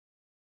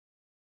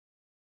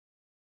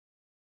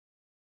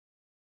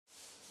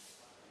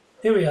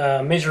Here we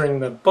are measuring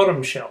the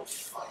bottom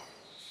shelf.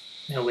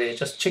 Now we're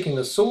just checking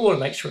the saw to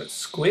make sure it's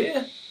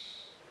square,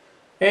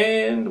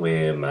 and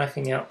we're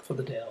marking out for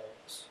the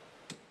dowels.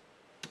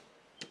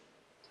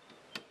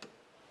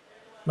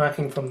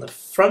 Marking from the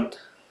front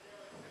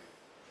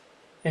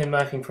and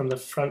marking from the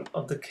front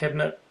of the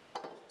cabinet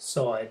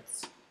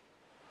sides.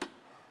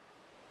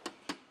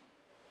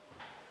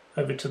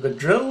 Over to the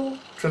drill,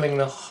 drilling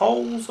the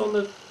holes on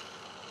the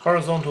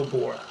horizontal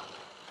borer.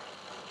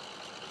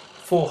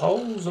 4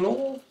 holes in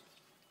all,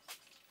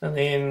 and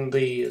then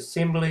the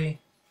assembly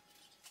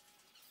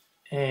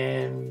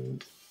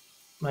and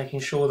making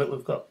sure that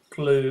we've got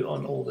glue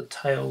on all the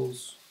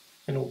tails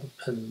and all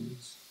the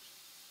pins.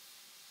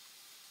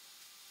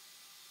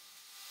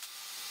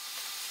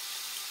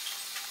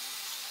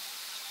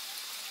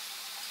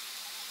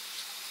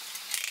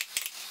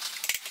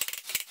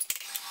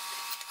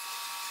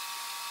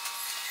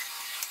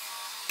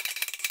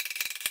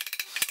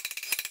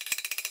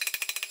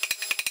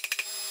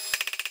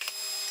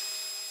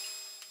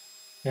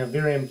 Now,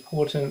 very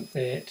important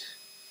that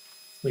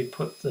we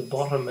put the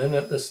bottom in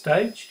at this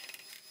stage,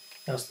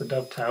 else the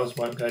dovetails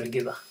won't go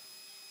together.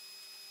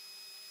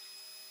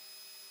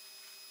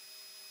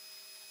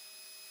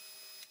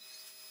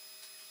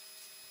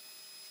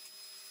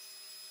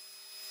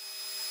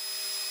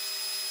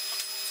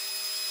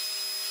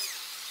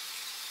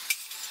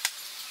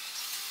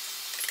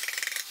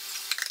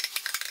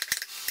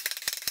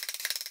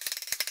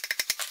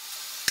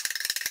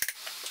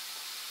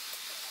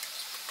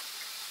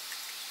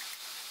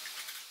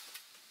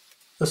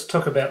 This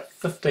took about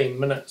 15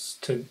 minutes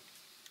to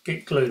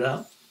get glued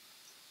up,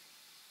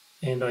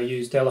 and I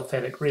used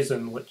aliphatic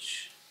resin,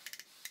 which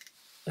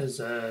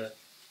is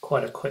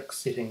quite a quick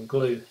setting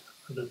glue.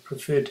 I'd have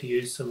preferred to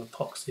use some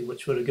epoxy,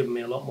 which would have given me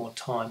a lot more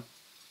time.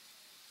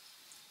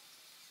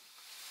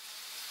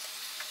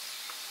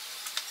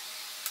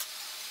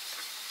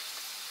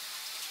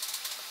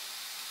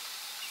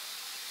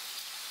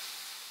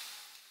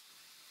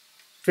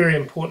 Very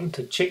important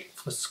to check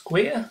for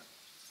square.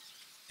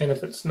 And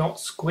if it's not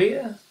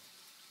square,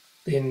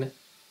 then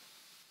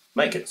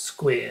make it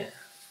square.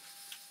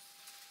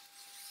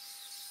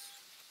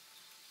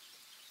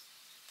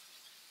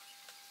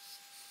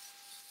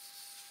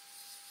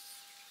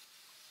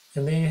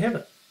 And there you have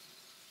it.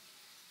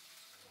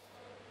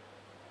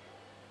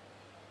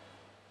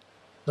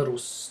 Little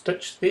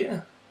stitch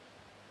there.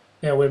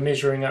 Now we're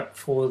measuring up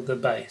for the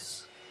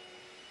base.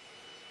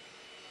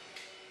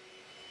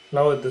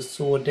 Lowered the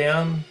saw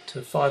down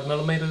to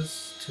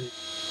 5mm to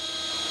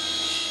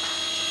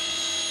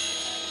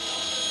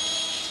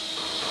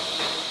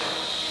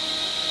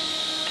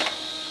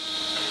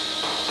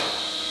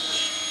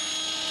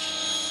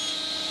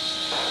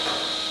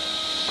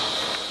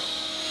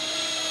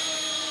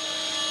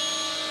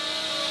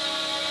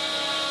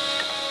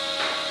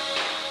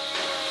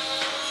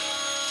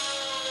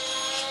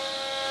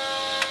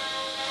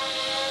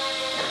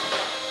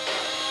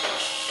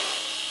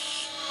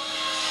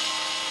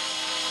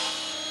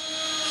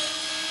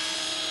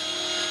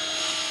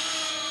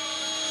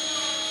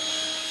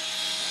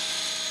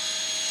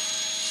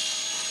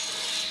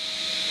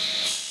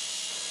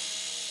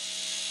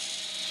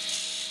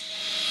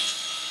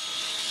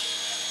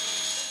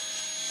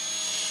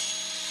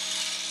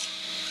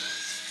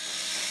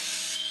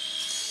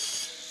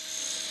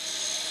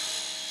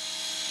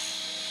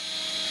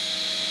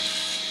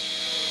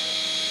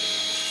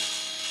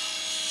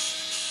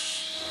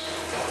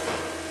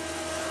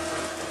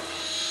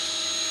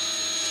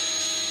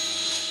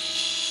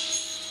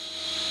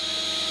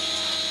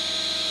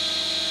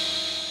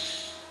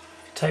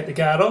take the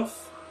guard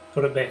off,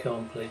 put it back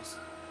on please.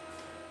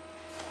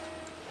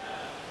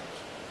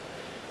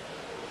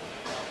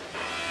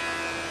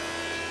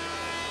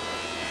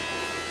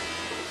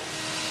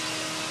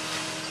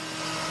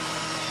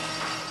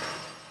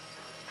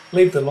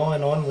 Leave the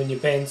line on when you're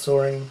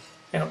bandsawing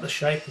out the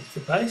shape of the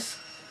base,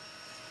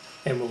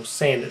 and we'll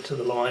sand it to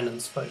the line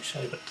and spoke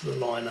shave it to the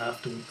line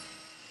afterwards.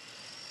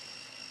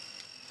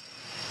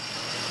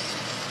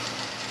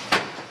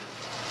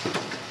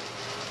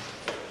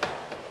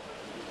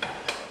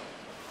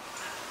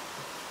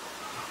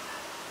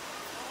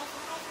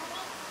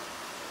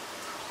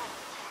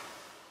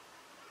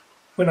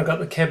 When I got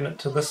the cabinet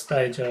to this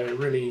stage, I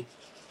really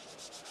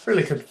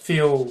could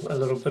feel a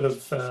little bit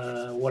of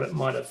what it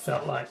might have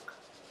felt like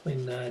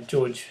when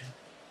George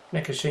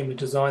Nakashima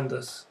designed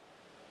this.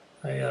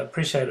 I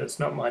appreciate it's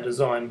not my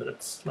design, but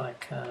it's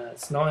like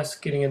it's nice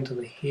getting into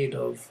the head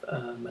of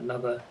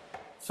another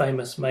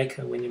famous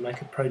maker when you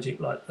make a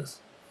project like this.